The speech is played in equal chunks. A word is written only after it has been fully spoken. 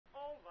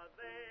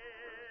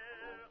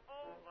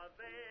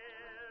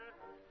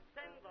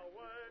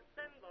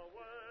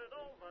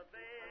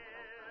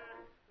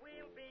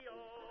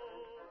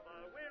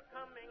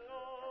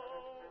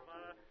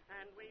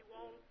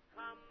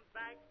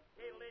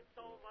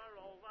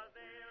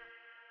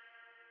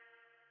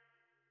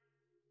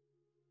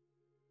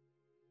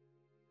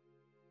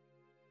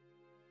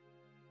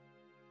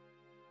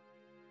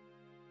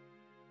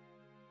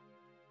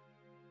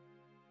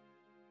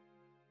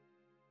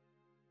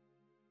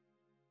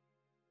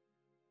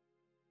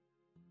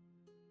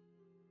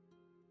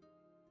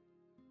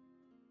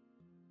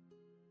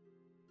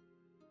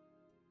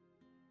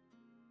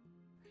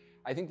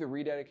I think the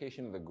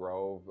rededication of the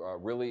Grove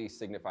really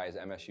signifies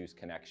MSU's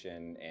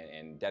connection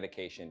and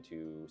dedication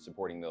to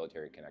supporting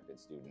military-connected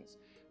students,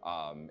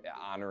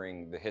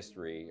 honoring the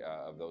history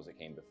of those that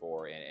came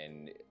before,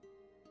 and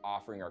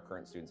offering our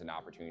current students an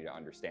opportunity to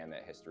understand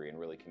that history and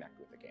really connect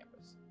with the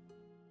campus.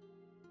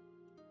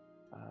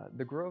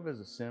 The Grove as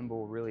a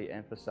symbol really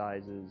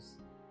emphasizes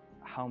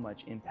how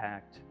much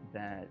impact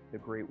that the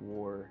Great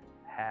War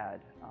had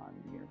on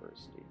the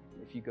university.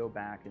 If you go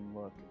back and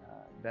look,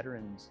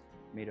 veterans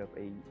made up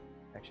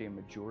actually a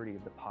majority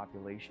of the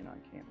population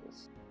on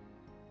campus.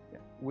 Yeah.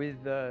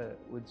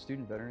 With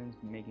student veterans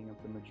making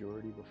up the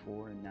majority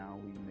before, and now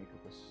we make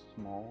up a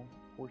small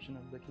portion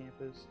of the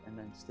campus, and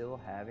then still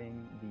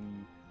having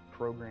the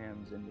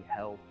programs and the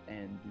help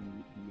and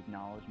the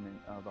acknowledgement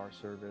of our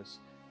service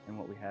and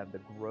what we have, the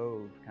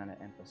Grove kind of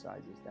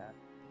emphasizes that.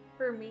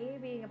 For me,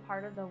 being a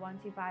part of the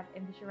 125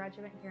 Infantry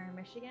Regiment here in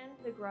Michigan,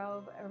 the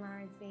Grove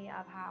reminds me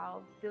of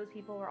how those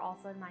people were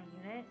also in my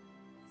unit.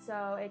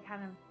 So it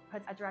kind of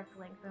puts a direct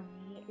link for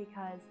me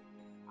because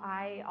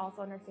I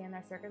also understand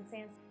their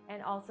circumstance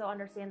and also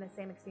understand the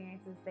same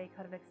experiences they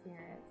could have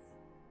experienced.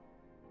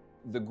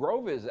 The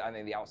Grove is on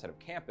the outside of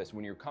campus.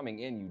 When you're coming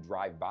in, you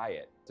drive by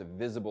it. It's a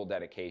visible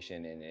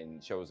dedication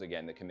and shows,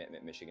 again, the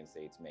commitment Michigan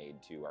State's made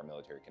to our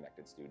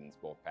military-connected students,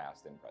 both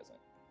past and present.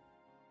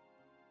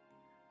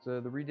 So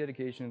the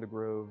rededication of the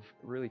Grove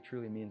really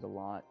truly means a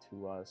lot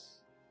to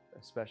us,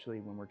 especially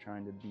when we're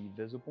trying to be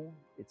visible.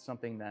 It's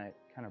something that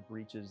kind of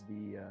breaches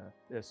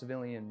the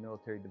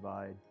civilian-military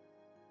divide.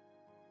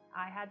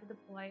 I had to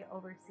deploy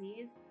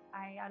overseas.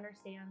 I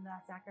understand the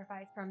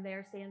sacrifice from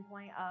their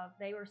standpoint of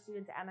they were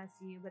students at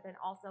MSU, but then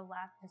also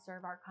left to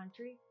serve our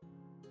country.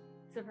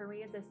 So for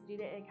me as a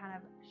student, it kind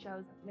of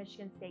shows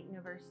Michigan State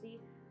University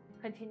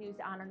continues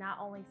to honor not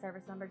only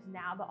service members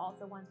now, but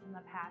also ones from the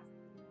past.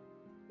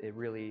 It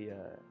really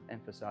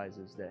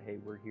emphasizes that, hey,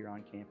 we're here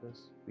on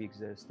campus, we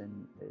exist,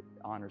 and it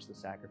honors the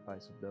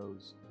sacrifice of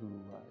those who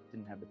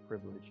didn't have the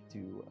privilege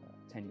to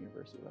attend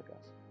university like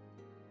us.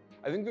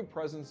 I think the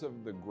presence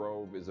of the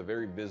Grove is a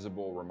very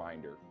visible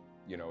reminder.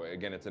 You know,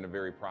 again, it's in a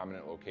very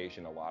prominent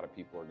location. A lot of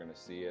people are going to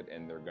see it,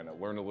 and they're going to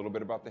learn a little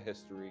bit about the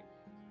history,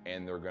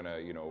 and they're going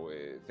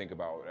to, think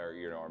about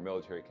our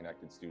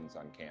military-connected students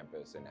on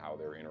campus and how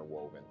they're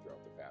interwoven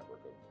throughout the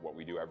fabric of what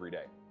we do every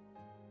day.